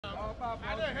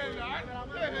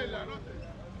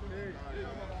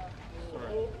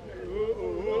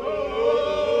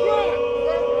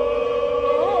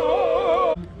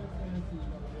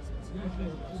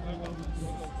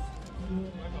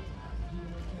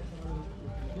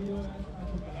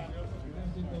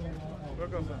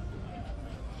Welcome, sir.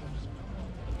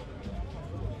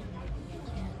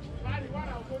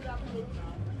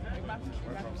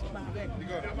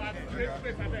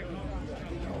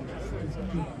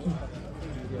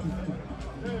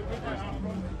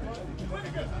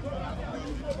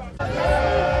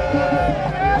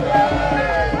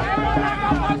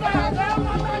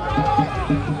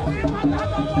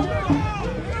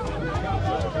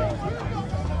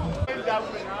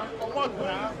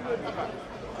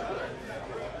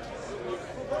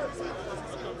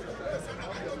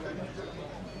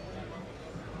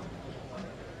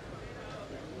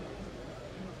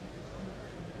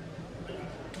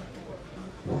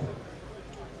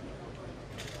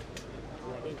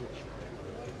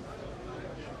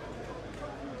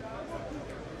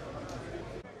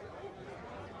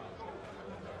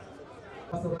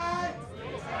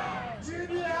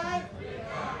 GDI,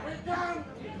 we can.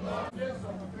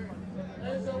 Nyesom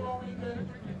Ezenwo Wike,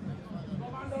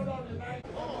 Commander of the Night.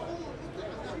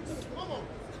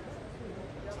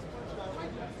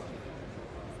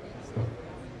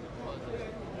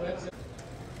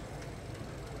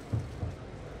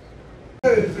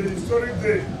 It's a historic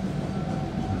day.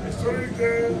 Historic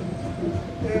day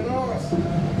in us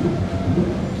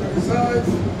to recite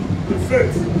the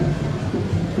faith,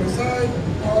 to recite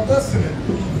our destiny,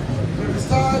 to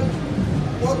decide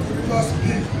what we must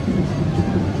be.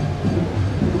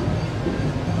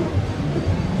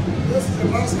 This is the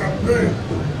last campaign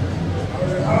I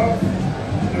will have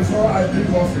before I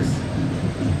leave office.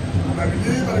 And I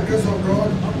believe by the grace of God,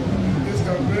 this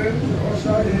campaign will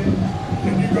usher in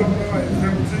the new governor and his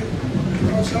deputy,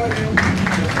 will usher in the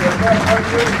Port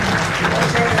Harcourt, will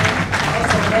usher in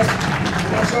House of Rest,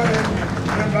 will usher in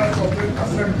members of the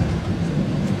assembly.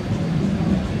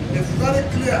 It's very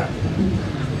clear.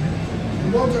 You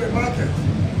go to the market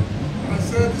and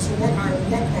say, this is what I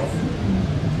want of.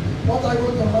 What I go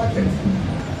to the market,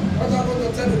 what I go to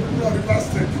tell the people of the past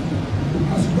state.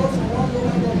 As you go from one local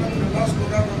government to the last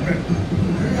local government,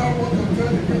 do you have what to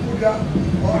tell the people there,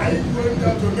 or are you going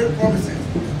there to make promises?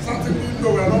 Certainly, no,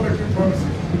 we are not making promises.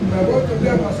 We are going to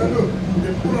them and say, look, the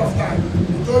pool of time.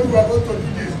 We told you we are going to do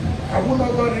this. Have we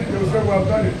not done it? They will say we have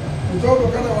done it. We told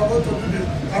Ghana we are going to do this.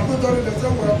 Have we done it? They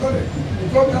say we have done it. We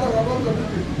told Ghana we are going to do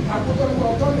this. Have we done it? We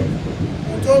have done it.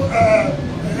 We told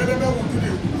Eleme will do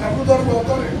this. Have we done it? We have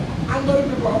done it. Andori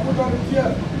people have put on it here.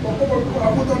 Okobo people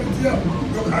have put on it here.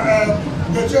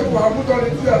 Geche people have put on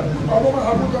it here. Obama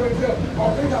have put on it here.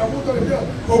 Okinga have put on it here.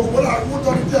 Ogubola have put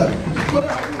on it here.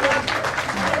 Ikone have put on it.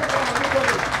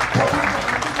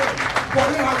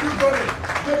 Boni have put on it.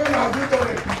 Kevin have put on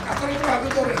it. Asaniko have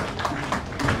put on it.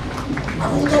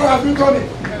 Akutoro have put on it.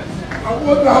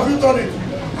 Abuodo have put on it.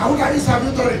 Awuda East have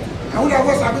put on it. Awuda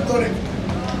West have put on it.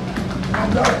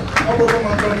 And that Obodo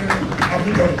have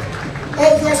put on it.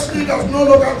 Obviously, there's no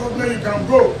local government you can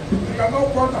go. You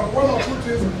cannot point at one or two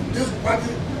things, this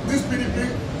party, this PDP,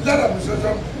 led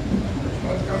administration,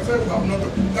 but you can say we have not.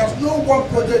 There's no one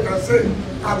project you can say,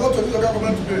 I go to this local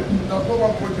government today. There's no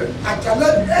one project. I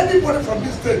challenge anybody from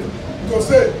this state to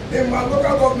say, in my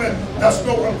local government, there's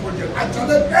no one project. I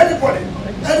challenge anybody.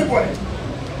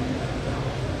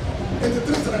 In the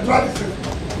three centralities,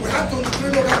 we have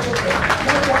 23 local government.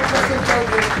 Not one person tells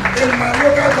me, in my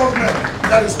local government,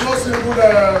 there is no single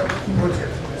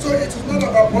project. So it is not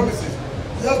about promises.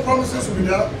 Yes, promises will be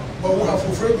there, but we have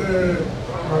fulfilled the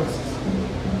promises.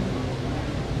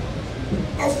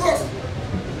 Of course,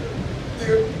 the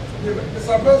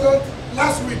Mr. President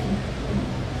last week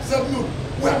said, look,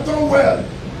 we have done well.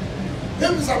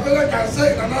 If Mr. President can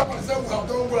say in an hour and say we have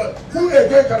done well, who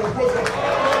again can oppose him?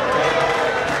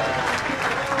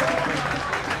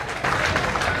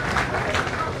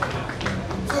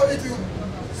 So if you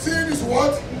see this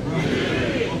what?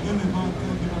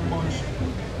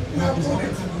 We have done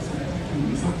it.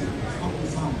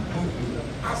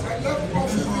 As I left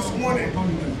office this morning,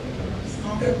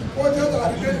 the budget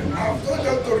allocation, I have told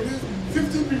them to release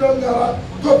 50 billion naira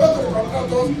to pay to the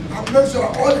contractors and make sure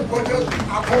all the projects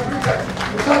are completed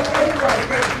without any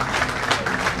violation.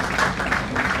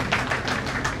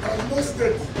 There is no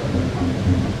state,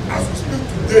 as we speak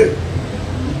today,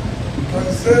 can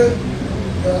say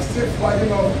they are still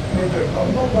flying off projects.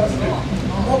 Not one state,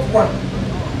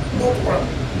 not one.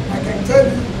 I can tell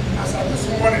you, as of this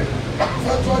morning,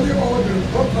 virtually all the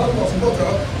contract was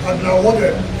total and been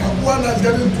awarded. And one is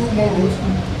getting 2 more roads.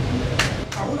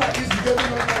 And one is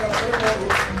getting 1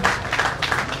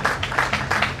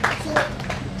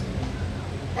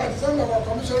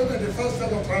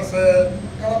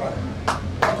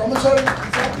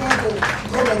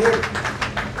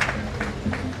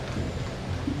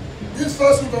 this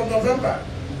first week of November,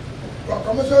 we are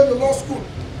commissioning the law school,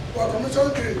 we are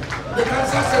commissioning the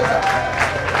cancer center,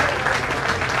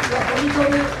 we are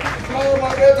commissioning flyover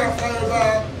 8 and flyover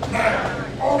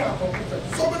 9. All are completed.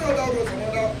 So many other roads and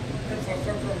other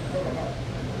infrastructure we talk about.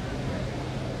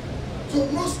 So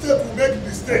no state will make the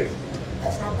mistake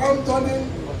of abandoning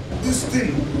this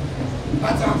thing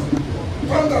that have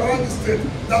turned around the state,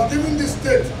 that have given this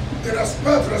state the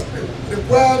respect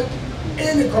required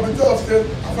in the committee of state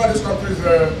as far as this country is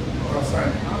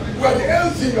concerned. We are the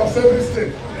LG of every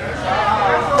state. We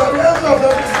are the LG of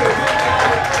every state.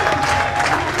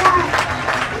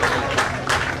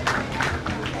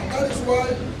 And that is why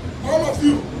all of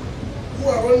you who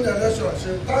are running the election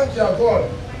should thank your God.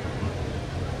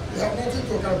 You have nothing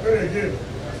to campaign again.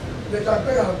 The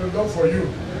campaign has been done for you.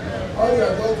 All you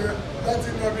are going to let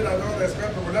it not be that I don't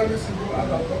respect people. Let me see who has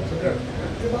done to them.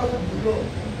 If I would know,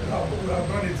 we have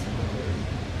done it.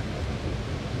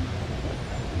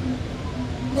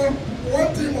 Now,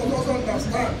 one thing must also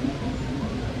understand.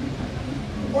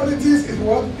 Politics is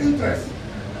what? Interest.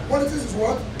 Politics is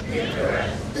what?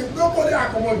 Interest. If nobody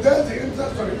accommodates the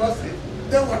interest of the masses,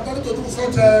 then we have nothing to do with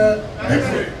such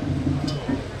people.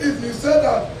 If you say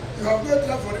that you have no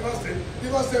interest for River State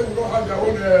we don't have their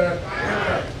own interest.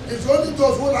 It's only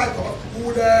those who like us who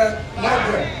would like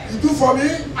them. You do for me,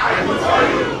 I do for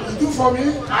you. You do for me,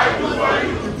 I do for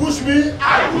you. You push me,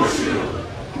 I push you.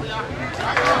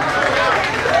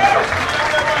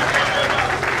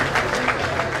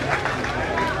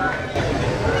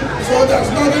 So there's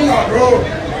nothing wrong.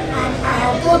 And I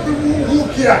have told people who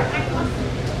care.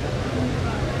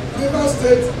 River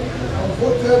State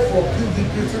voted for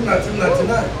PDP in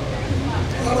 1999.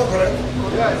 Is that not correct?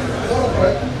 Yes. Is that not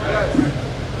correct? Yes.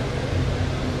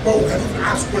 But we can even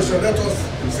ask questions. Let us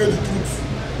say the truth.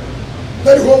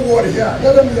 Let the whole world hear.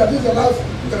 Let them hear. This is the last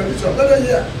television. Let them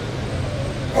hear.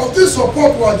 Of this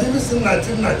support we are giving since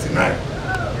 1999.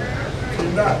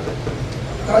 In that,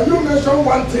 can you mention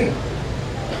one thing?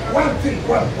 One thing.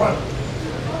 One.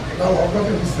 Now we have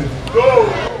gotten this thing. No.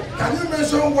 Can you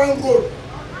mention one road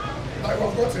that we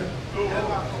have gotten? No.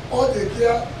 All they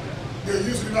care, they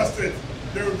use River State.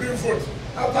 They will bring vote.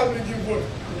 After bringing vote,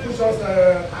 they push us.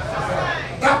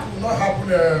 That will not happen.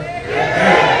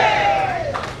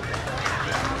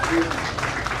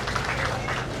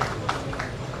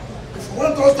 If you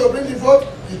want us to bring the vote,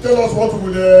 you tell us what we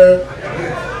will do.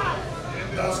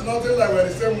 There's nothing like we're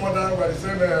the same mother, we're the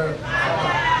same.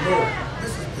 No,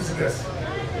 this is business.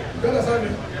 You understand me?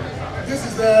 This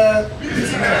is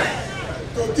business.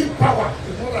 To give power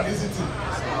is not an easy thing.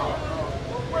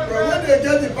 But when they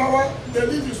get the power, they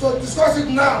leave you. So discuss it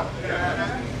now.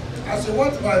 As you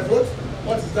want my vote,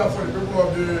 what is that for the people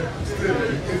of the state?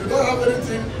 If you don't have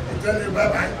anything, we tell you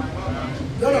bye-bye.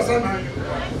 You understand me?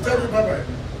 We tell you bye-bye.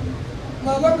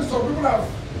 Now let me, some people have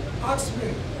asked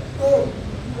me, oh,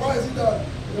 why is it that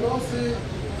you don't see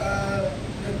the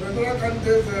presidential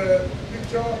candidate's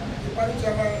picture, the party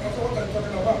chairman? That's what I'm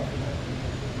talking about.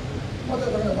 What are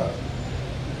you talking about?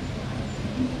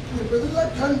 The presidential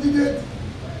candidate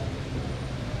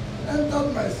entered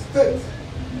my state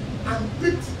and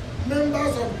picked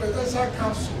members of the presidential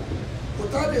council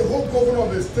without the whole governor of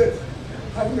the state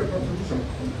having a contribution.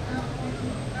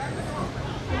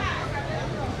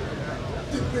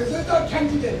 The presidential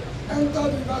candidate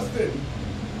entered River State,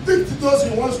 picked those he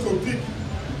wants to pick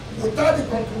without the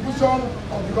contribution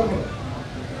of the governor.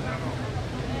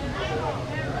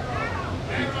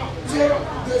 So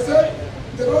they said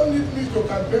they don't need me to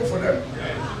campaign for them.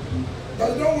 But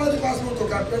you don't want the people to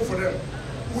campaign for them.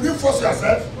 Will you force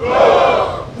yourself?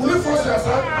 No. Will you force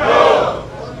yourself? No.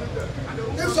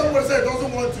 If someone says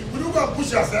doesn't want you, will you go and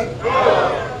push yourself? No.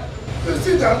 You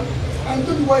sit down and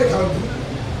do what you can do.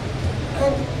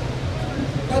 And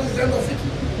that is the end of it.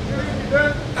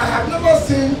 I have never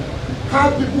seen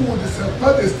how people would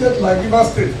disrespect a state like River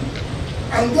State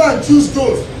and go and choose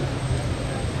those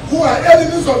who are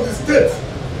enemies of the state.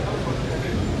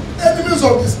 Enemies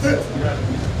of the state.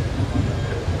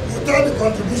 Without the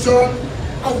contribution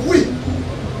of we.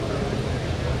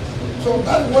 So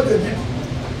that is what they did.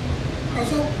 And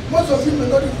so most of you may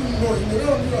not even know, you may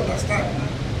not even understand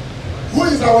who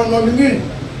is our nominee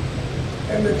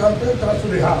in the campaign council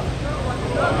they have.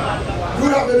 Do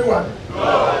you have anyone?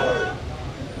 No.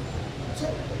 So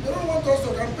they don't want us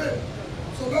to campaign.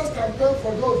 So let's campaign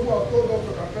for those who have told us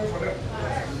to campaign for them.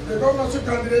 The governorship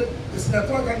candidate, the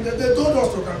senatorial candidate, they told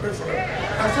us to campaign for them.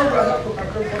 And so we have to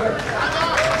campaign for them.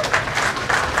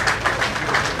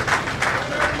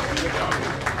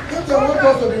 If they want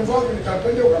us to be involved in the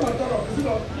campaign, they will come and tell us, you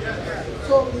know.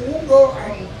 So we won't go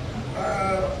and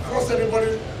force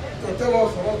anybody to tell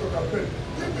us for us to campaign.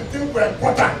 If we think we're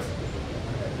important,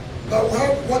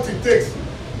 what it takes.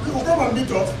 You will come and meet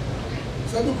us.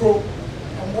 Say, look,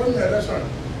 I'm running an election.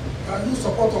 Can you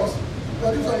support us?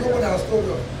 But this one nobody has told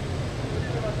us.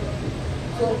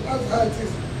 So that's how it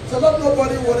is. So let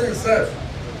nobody worry himself.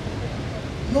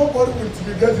 Nobody will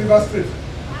intimidate River State.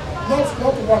 Not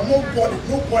one,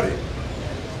 nobody.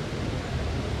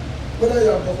 Whether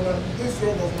you are governor, this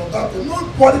or governor, that,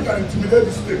 nobody can intimidate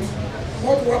the state.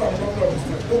 Not one I'm governor of the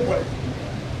state, nobody.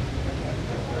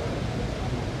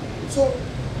 So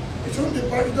it shouldn't be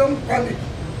panic, don't panic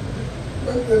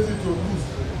when there's it to lose.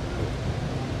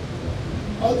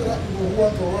 All the people who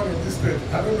want to run in this state,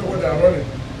 I don't know what they are running.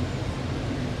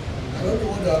 I don't know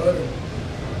what they are running.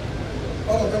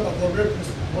 All of them are for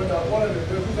rapists. When they are running, they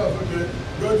say, okay,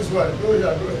 go this way, go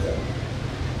here, go here.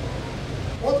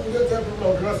 What will they tell people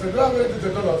of the West? Do you have anything to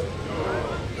tell us?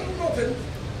 No, nothing.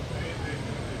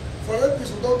 For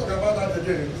rapists, we don't talk about that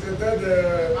again. It's a dead,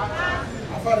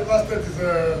 Afar River State is